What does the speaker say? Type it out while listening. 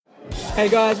Hey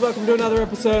guys, welcome to another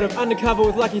episode of Undercover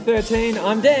with Lucky 13.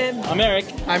 I'm Dan. I'm Eric.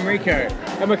 I'm Rico.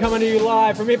 And we're coming to you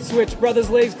live from Ipswich Brothers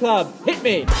Leagues Club. Hit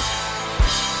me!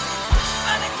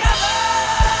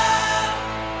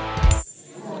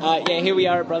 Here we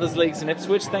are at Brothers Leagues in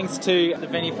Ipswich. Thanks to the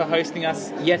venue for hosting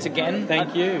us yet again.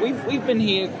 Thank you. We've been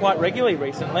here quite regularly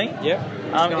recently. Yep.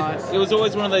 Nice. It was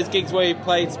always one of those gigs where you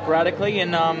played sporadically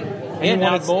and you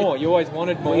wanted more. You always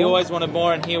wanted more. You always wanted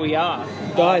more, and here we are.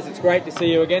 Guys, it's great to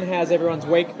see you again. How's everyone's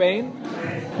week been?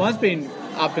 Mine's been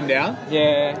up and down.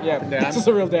 Yeah. Up and down. This is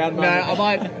a real down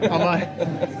moment. No, I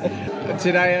might.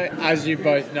 Today, as you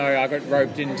both know, I got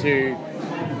roped into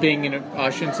being in I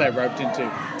shouldn't say roped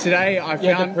into. Today I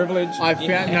found the privilege.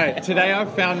 Today I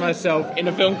found myself In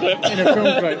a film clip. How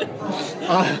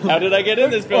did I get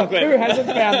in this film clip? Who hasn't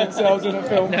found themselves in a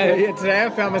film clip? Today I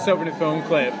found myself in a film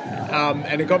clip,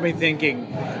 and it got me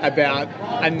thinking about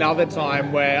another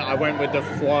time where I went with the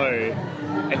flow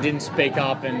and didn't speak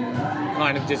up and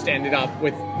kind of just ended up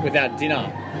without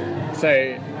dinner.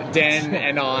 So Dan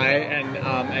and I and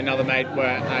another mate were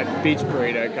at Beach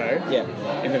Burrito Co.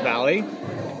 In the Valley.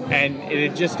 And it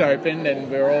had just opened, and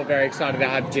we were all very excited to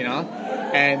have dinner.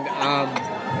 And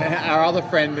our other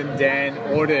friend and Dan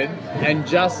ordered, and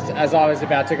just as I was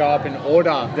about to go up and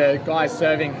order, the guy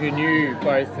serving who knew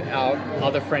both our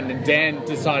other friend and Dan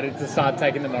decided to start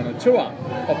taking them on a tour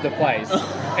of the place.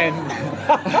 And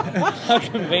how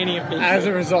convenient. As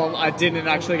a result, I didn't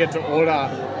actually get to order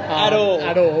at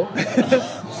all.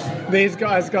 These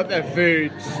guys got their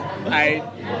food. I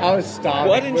was starving.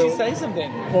 Why didn't you say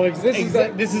something? Well,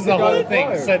 this is the whole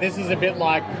thing. So this is a bit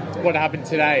like what happened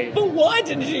today. But why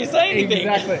didn't you say anything?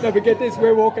 Exactly. No, but get this,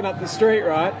 we're walking up the street,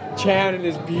 right? Chowing in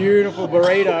this beautiful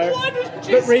burrito. Why didn't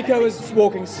you But Rico was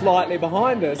walking slightly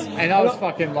behind us. And I was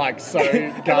fucking like so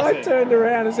gutted. And I turned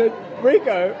around and said,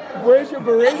 Rico, where's your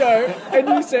burrito? And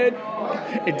you said...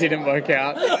 It didn't work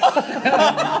out.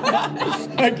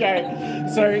 Okay,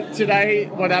 so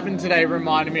what happened today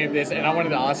reminded me of this, and I wanted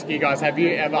to ask you guys, have you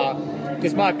ever,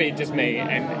 this might be just me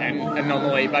and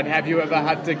anomaly, but have you ever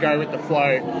had to go with the flow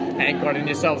and gotten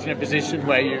yourselves in a position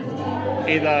where you've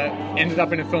either ended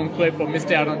up in a film clip or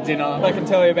missed out on dinner? I can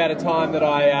tell you about a time that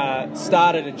I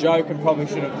started a joke and probably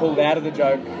should have pulled out of the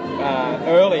joke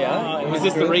earlier. Was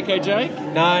this the Rico joke?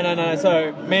 No.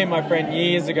 So me and my friend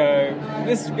years ago,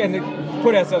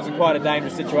 put ourselves in quite a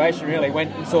dangerous situation really.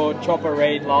 Went and saw Chopper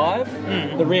Read live,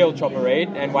 the real Chopper Read,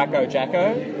 and Wacko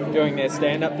Jacko doing their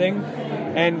stand-up thing.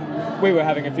 And we were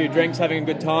having a few drinks, having a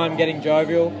good time, getting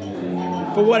jovial.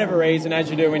 For whatever reason, as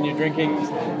you do when you're drinking,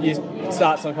 you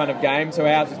start some kind of game. So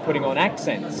ours was putting on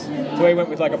accents. So we went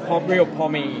with like a real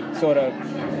pommy sort of...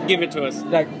 Give it to us.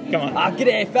 Like, come on.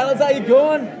 G'day fellas, how you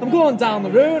going? I'm going down the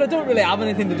road. I don't really have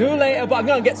anything to do later, but I'm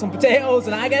going to get some potatoes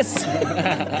and haggis. Is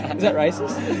that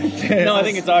racist? No, I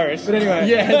think it's Irish. But anyway.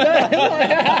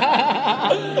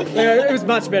 Yeah, it was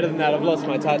much better than that. I've lost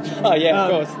my touch. Oh, yeah,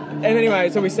 of course. And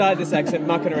anyway, so we started this accent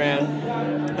mucking around.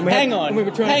 And Hang on.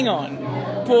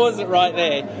 Pause it right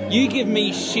there. You give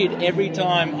me shit every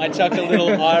time I chuck a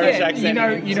little Irish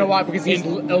accent. You know why? Because he's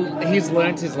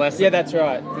learnt his lesson. Yeah, that's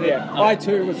right. Yeah, I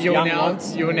too was young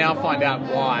once. You will now find out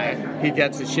why he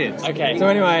gets the shits. Okay. So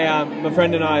anyway, my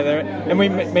friend and I are there, and we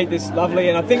meet this lovely,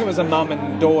 and I think it was a mother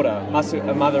and daughter, and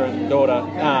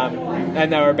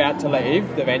they were about to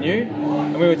leave the venue,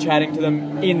 and we were chatting to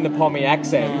them in the pommy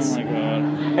accents. Oh my god.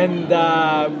 And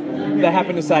they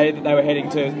happened to say that they were heading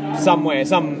to somewhere,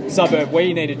 some suburb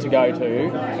we needed to go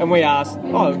to, and we asked,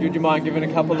 would you mind giving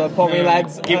a couple of pommy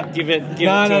lads... Give it to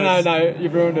us. No,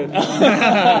 you've ruined it.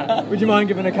 Would you mind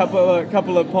giving a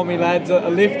couple of pommy lads a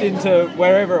lift into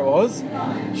wherever it was?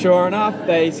 Sure enough,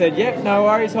 they said, yep, no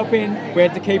worries, hop in. We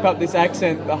had to keep up this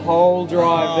accent the whole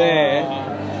drive there.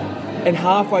 And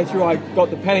halfway through, I got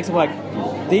the panic. So I'm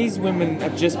like, these women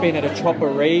have just been at a Chopper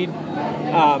Read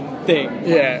thing.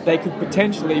 Yeah. They could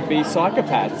potentially be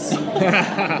psychopaths.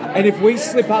 And if we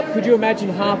slip up, could you imagine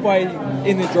halfway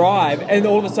in the drive and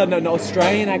all of a sudden an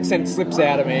Australian accent slips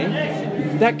out of me?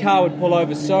 That car would pull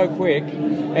over so quick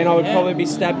and I would probably be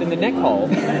stabbed in the neck hole.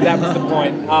 That was the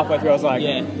point. Halfway through I was like,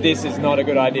 this is not a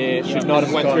good idea. Should not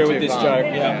have went through with this joke.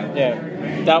 Yeah.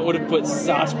 That would have put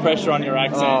such pressure on your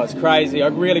accent. Oh, it's crazy. I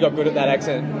really got good at that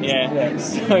accent. Yeah.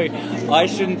 So I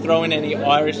shouldn't throw in any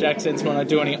Irish accents when I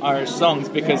do any Irish songs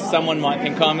because someone might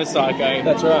think I'm a psycho.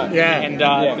 That's right. Yeah. And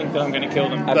think that I'm going to kill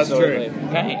them. Absolutely. That's true.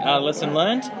 Okay, lesson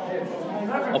learned.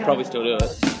 I'll probably still do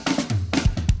it.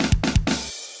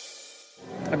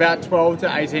 about 12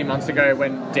 to 18 months ago,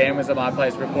 when Dan was at my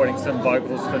place recording some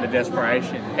vocals for the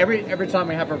Desperation. Every time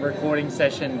we have a recording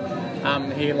session,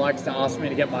 he likes to ask me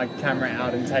to get my camera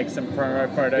out and take some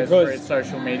promo photos for his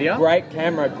social media. Great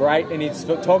camera, great, and his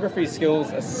photography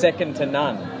skills are second to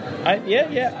none. I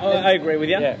agree with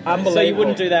you. Yeah, unbelievable. So you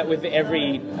wouldn't do that with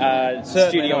every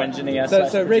studio engineer.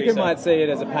 So Rico might see it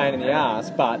as a pain in the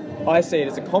ass, but I see it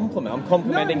as a compliment. I'm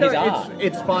complimenting his art.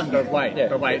 It's fun, but wait.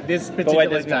 This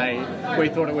particular day, we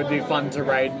thought it would be fun to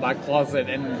raid my closet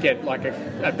and get like a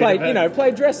bit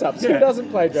play dress ups. Who doesn't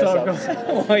play dress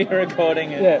ups? While you're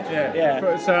recording it.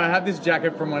 Yeah. So I have this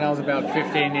jacket from when I was about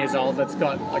 15 years old that's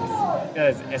got like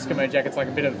Eskimo jackets, like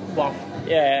a bit of fluff.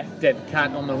 Yeah. Dead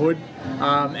cat on the hood.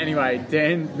 Anyway,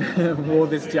 Dan wore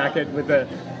this jacket with a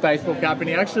baseball cap, and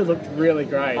he actually looked really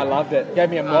great. I loved it. Gave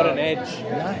me a modern edge.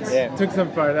 Nice. Yeah. Took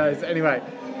some photos. Anyway,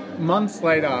 months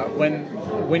later,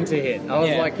 when winter hit, I was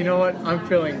like, you know what? I'm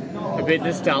feeling a bit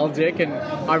nostalgic, and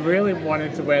I really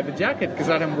wanted to wear the jacket because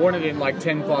I hadn't worn it in like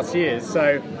 10 plus years.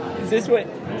 So, is this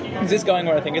going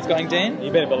where I think it's going, Dan?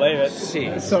 You better believe it.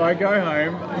 Shit. So I go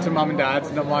home to mum and dad's,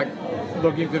 and I'm like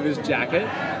looking for this jacket.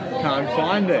 Can't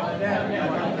find it.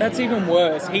 That's even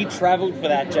worse. He travelled for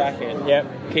that jacket.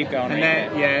 Yep. Keep going.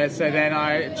 And so then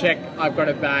I check, I've got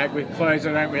a bag with clothes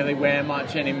I don't really wear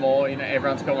much anymore. You know,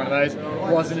 everyone's got one of those.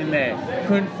 Wasn't in there.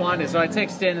 Couldn't find it. So I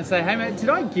text Dan and say, hey mate, did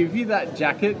I give you that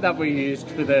jacket that we used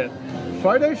for the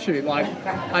photo shoot? Like,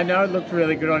 I know it looked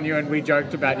really good on you and we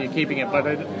joked about you keeping it, but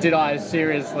did I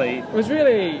seriously? It was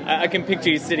really... I can picture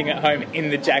you sitting at home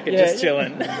in the jacket just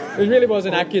chilling. It really was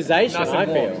an accusation, I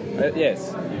feel.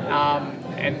 Yes.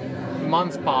 And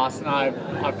months passed, and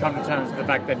I've come to terms with the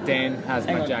fact that Dan has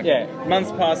my jacket. Yeah,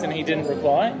 months passed and he didn't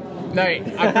reply? No, I'm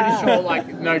pretty sure, like,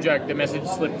 no joke, the message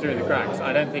slipped through the cracks.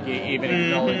 I don't think he even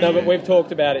acknowledged it. No, but we've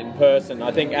talked about it in person.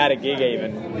 I think at a gig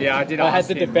even. Yeah, I did I had ask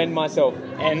to him. defend myself.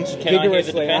 And can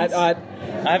vigorously. I hear the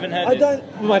defense? I haven't heard this.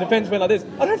 My defense went like this.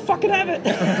 I don't fucking have it.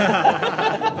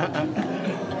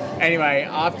 Anyway,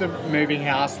 after moving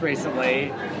house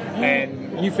recently,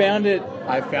 and you found it.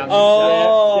 I found the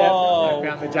I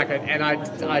found the jacket, and I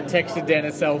texted Dan a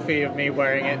selfie of me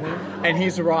wearing it, and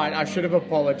he's right. I should have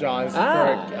apologised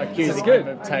for accusing him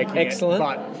of taking it,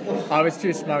 but I was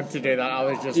too smug to do that. I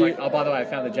was just like, oh, by the way, I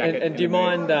found the jacket. And do you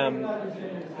mind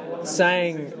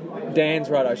saying Dan's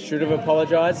right? I should have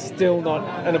apologised. Still not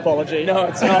an apology. No,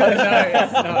 it's not. No,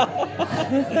 it's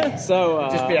not. So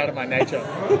just be out of my nature.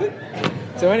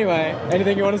 So anyway,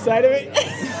 anything you want to say to me?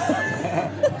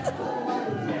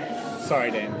 Sorry,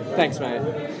 Dan. Thanks, mate.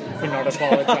 For not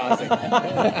apologising.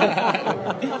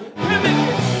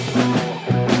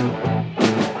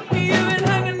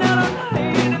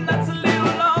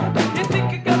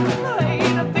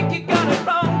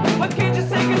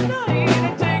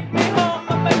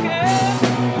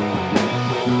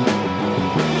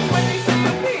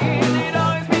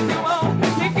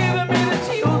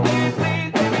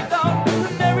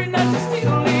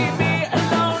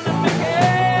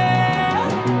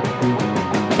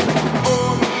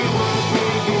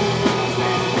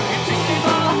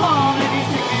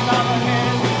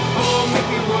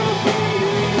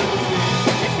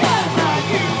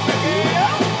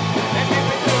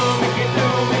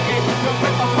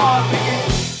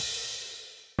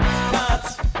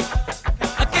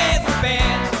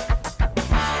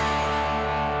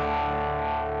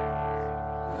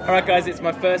 Alright guys, it's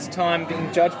my first time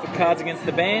being judged for Cards Against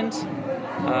the Band.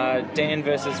 Dan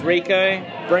versus Rico.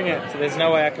 Bring it. So there's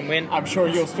no way I can win. I'm sure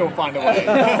you'll still find a way.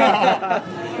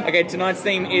 Okay, tonight's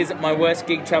theme is my worst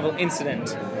gig travel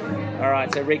incident.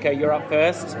 Alright, so Rico, you're up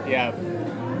first. Yeah.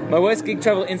 My worst gig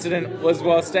travel incident was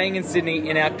while staying in Sydney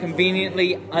in our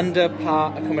conveniently under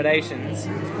par accommodations,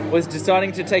 was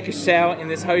deciding to take a shower in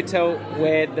this hotel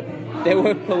where there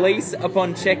were police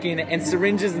upon check-in and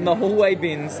syringes in the hallway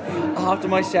bins. After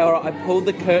my shower, I pulled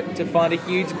the curtain to find a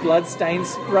huge blood stain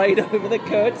sprayed over the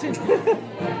curtain.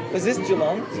 Was this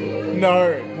Geelong?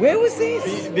 No. Where was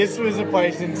this? This was a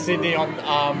place in Sydney on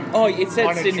it said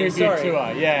on a Sydney, tribute sorry.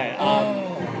 tour. Yeah.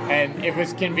 And it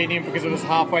was convenient because it was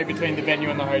halfway between the venue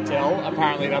and the hotel.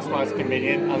 Apparently that's why it's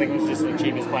convenient. I think it was just the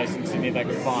cheapest place in Sydney they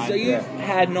could find. So you've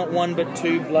had not one but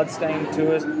two bloodstained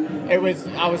tours? I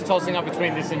was tossing up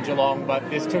between this and Geelong, but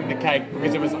this took the cake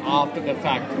because it was after the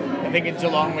fact. I think in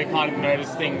Geelong we kind of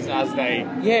noticed things as they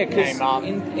came up.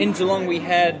 In Geelong we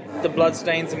had the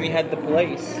bloodstains and we had the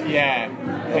police. Yeah.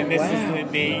 And this is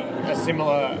a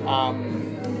similar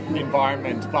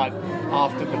environment, but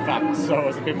after the fact, so it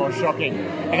was a bit more shocking.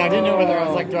 And I didn't know whether I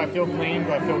was like, do I feel clean?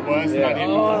 Do I feel worse? And I didn't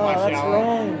before my shower. That's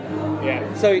wrong.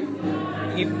 Yeah. So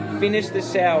you finished the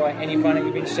shower and you find out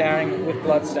you've been showering with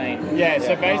bloodstain. Yeah,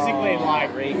 so basically,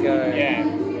 like, Rico. yeah,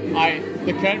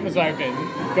 the curtain was open,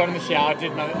 got in the shower,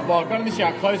 got in the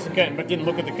shower, closed the curtain, but didn't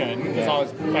look at the curtain because I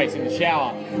was facing the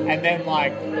shower, and then,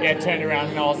 like, turned around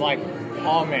and I was like,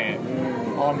 oh man,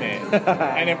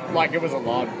 and it was a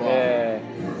lot of blood. Yeah.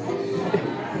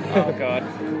 Oh god.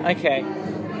 Okay.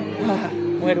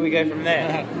 Where do we go from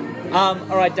there? All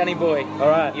right, Danny boy. All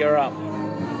right. You're up.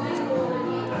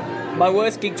 My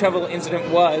worst gig travel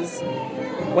incident was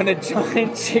when a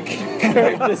giant chicken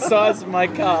coop the size of my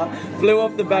car flew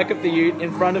off the back of the ute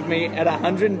in front of me at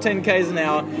 110 k's an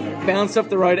hour, bounced off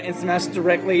the road and smashed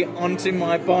directly onto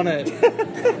my bonnet.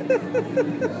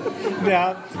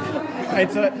 Now,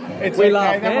 it's We okay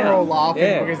laugh that now. we're all laughing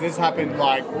Yeah. because this happened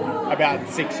like about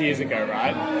 6 years ago,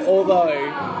 right?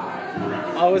 Although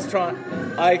I was trying,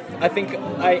 I think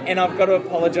and I've got to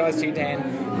apologise to you, Dan,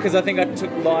 because I think I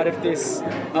took light of this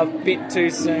a bit too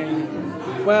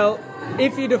soon. Well,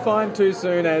 if you define too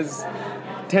soon as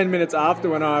 10 minutes after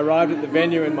when I arrived at the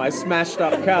venue in my smashed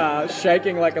up car,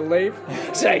 shaking like a leaf.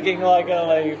 Shaking like a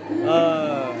leaf.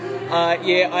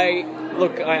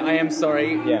 I am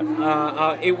sorry.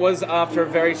 Yeah. It was after a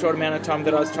very short amount of time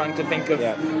that I was trying to think of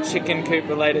chicken coop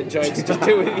related jokes to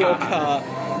do with your car,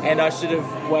 and I should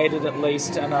have waited at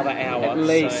least another hour. At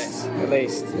least.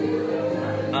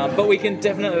 But we can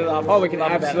definitely laugh. Oh, we can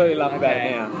absolutely laugh about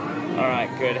it now. All right,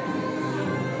 good.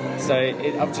 So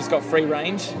I've just got free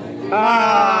range.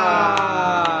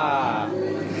 Ah!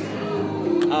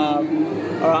 All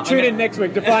right, Tune in next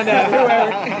week to find out who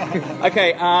Eric.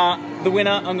 Okay, the winner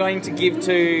I'm going to give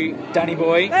to Danny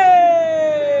Boy,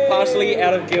 Hey! partially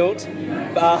out of guilt,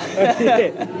 but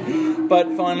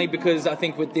finally because I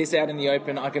think with this out in the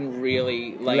open, I can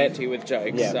really lay into you with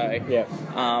jokes.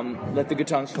 Let the good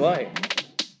times flow.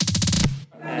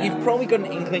 You've probably got an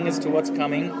inkling as to what's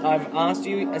coming. I've asked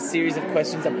you a series of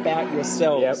questions about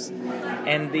yourselves,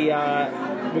 and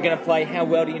we're going to play How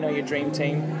Well Do You Know Your Dream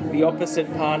Team. The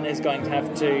opposite partner is going to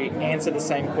have to answer the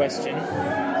same question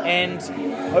and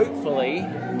hopefully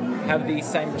have the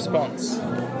same response.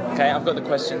 Okay, I've got the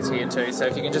questions here too, so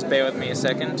if you can just bear with me a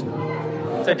second.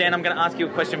 So Dan, I'm going to ask you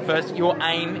a question first. Your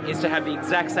aim is to have the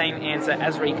exact same answer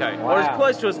as Rico, or as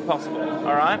close to as possible,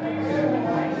 alright?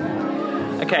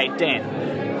 Okay, Dan.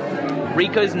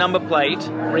 Rico's number plate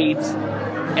reads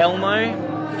Elmo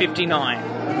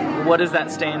 59. What does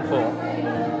that stand for?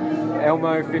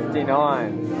 Elmo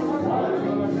 59.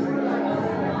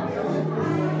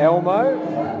 Elmo's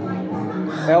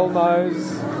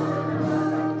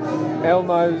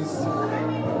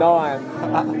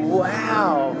 9.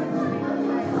 Wow.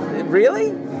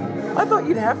 Really? I thought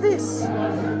you'd have this.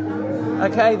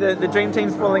 Okay, the dream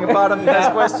team's falling apart on the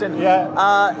next question.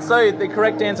 So the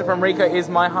correct answer from Rico is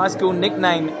my high school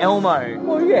nickname, Elmo.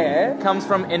 Well, yeah. Comes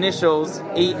from initials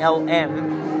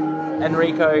ELM,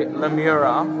 Enrico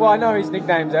Lemura. Well, I know his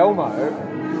nickname's Elmo.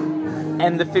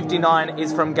 And the 59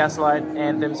 is from Gaslight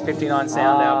Anthem's 59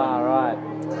 Sound album. Right.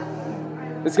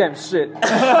 This game's shit.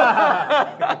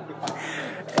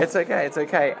 It's okay. It's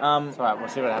alright, we'll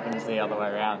see what happens the other way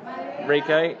around.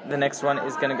 Rico, the next one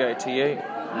is going to go to you.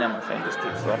 Now my phone just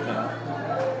keeps locking.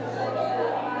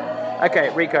 Okay,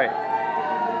 Rico.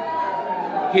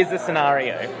 Here's the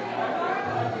scenario.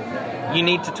 You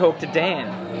need to talk to Dan.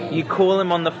 You call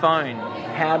him on the phone.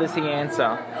 How does he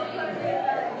answer?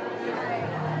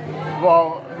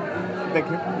 Well,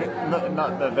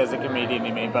 not that there's a comedian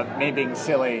in me, but me being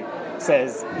silly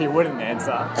says he wouldn't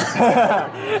answer.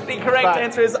 The correct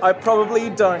answer is I probably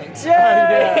don't. He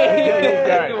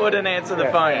wouldn't answer the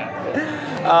phone.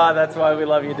 That's why we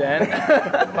love you, Dan.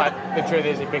 But the truth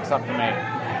is, he picks up for me.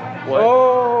 What?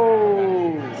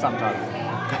 Oh! Sometimes.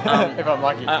 If I'm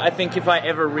lucky. I think if I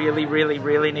ever really, really,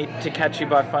 really need to catch you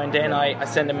by phone, Dan, I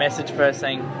send a message first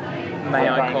saying, may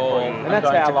I call? And that's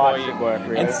how life should work,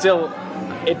 really. And still,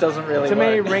 it doesn't really To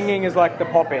work. me, ringing is like the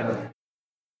pop-in.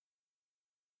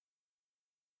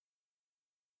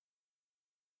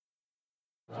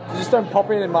 You just don't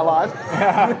pop in my life.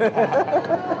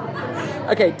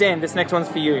 Okay, Dan, this next one's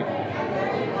for you.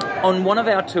 On one of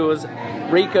our tours,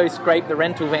 Rico scraped the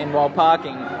rental van while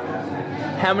parking.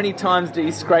 How many times did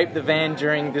he scrape the van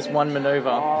during this one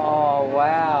manoeuvre? Oh,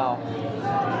 wow.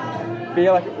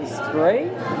 Feel like it was 3?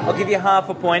 I'll give you half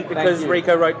a point because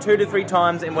Rico wrote 2 to 3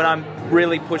 times, and when I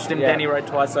really pushed him, Danny wrote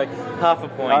twice, so half a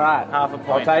point. All right. Half a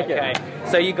point. I'll take it. Okay.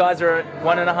 So you guys are at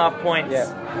 1.5 points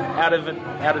out of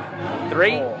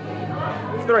 3?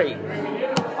 3.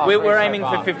 We're aiming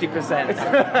for 50%.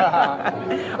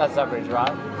 That's average,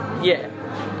 right? Yeah.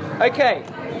 Okay.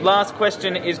 Last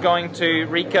question is going to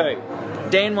Rico.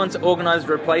 Dan once organised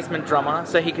a replacement drummer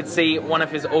so he could see one of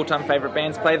his all-time favourite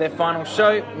bands play their final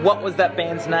show. What was that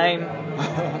band's name?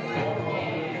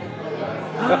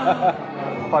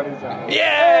 Buddy Joe.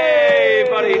 Yay!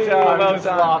 Buddy Joe, I'm well just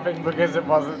done. laughing because it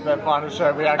wasn't their final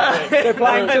show. We actually They're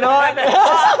playing tonight.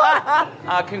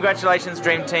 Congratulations,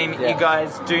 Dream Team. Yeah. You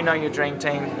guys do know your Dream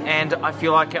Team, and I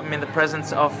feel like I'm in the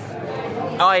presence of,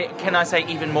 can I say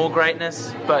even more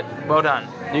greatness, but well done.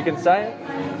 You can say it.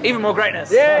 Even more greatness.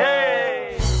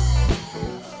 Yay!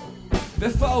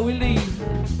 Before we leave,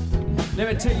 let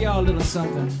me tell y'all a little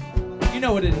something. You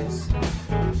know what it is.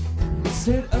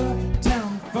 Sit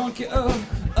uptown, funky up,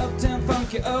 uptown,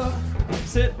 funky up.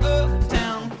 Sit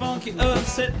uptown, funky up,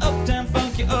 sit uptown,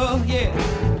 funky up, yeah.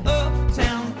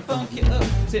 Uptown, funky up,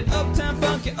 sit uptown,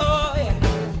 funky up, yeah.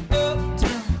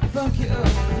 Uptown, funky up,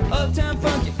 uptown,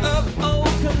 funky up. Oh,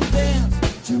 come dance,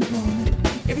 jump on it.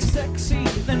 If you're sexy,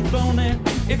 then flaunt it.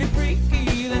 If you're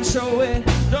freaky, then show it.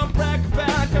 Don't brag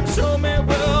about, come show me.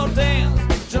 Well,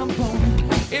 dance, jump on it.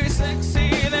 If you're sexy,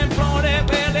 then flaunt it.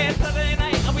 Well, it's Saturday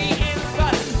night, and we in the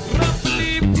spot. Don't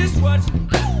believe, just watch.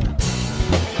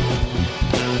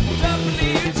 Don't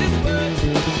believe, just watch.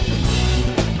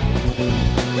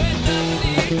 Well, don't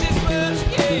believe, just watch,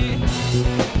 yeah.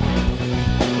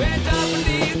 Well, don't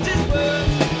believe, just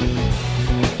watch.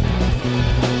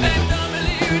 And don't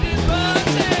believe, just watch.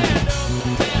 And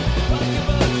uptown, funky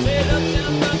bus, sit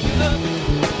uptown, funky up.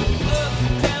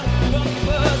 Uptown, funky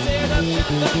bus, sit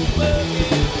uptown, funky bus,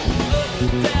 yeah.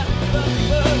 Uptown, funky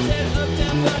bus, sit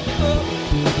uptown, funky up.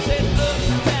 Sit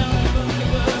uptown, funky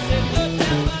bus, sit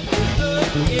uptown, funky up,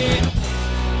 yeah.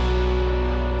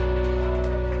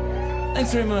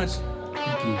 Thanks very much.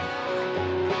 Thank you.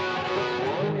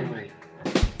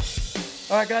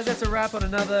 Alright guys, that's a wrap on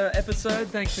another episode.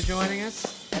 Thanks for joining us.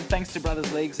 And thanks to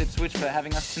Brothers Leagues Ipswich for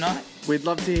having us tonight. We'd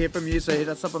love to hear from you, so hit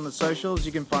us up on the socials.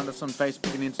 You can find us on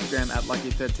Facebook and Instagram at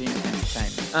Lucky13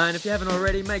 Entertainment. And if you haven't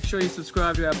already, make sure you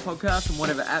subscribe to our podcast on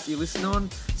whatever app you listen on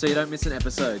so you don't miss an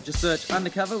episode. Just search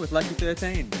Undercover with Lucky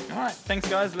 13. Alright, thanks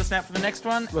guys. Listen out for the next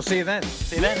one. We'll see you then.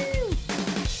 See you then.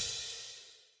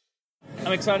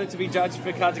 I'm excited to be judged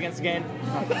for Cards Against the Can.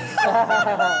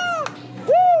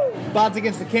 Bards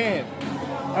against the can.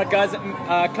 Alright guys,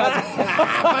 Cards...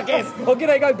 Fuck yes. Oh,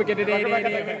 g'day, go.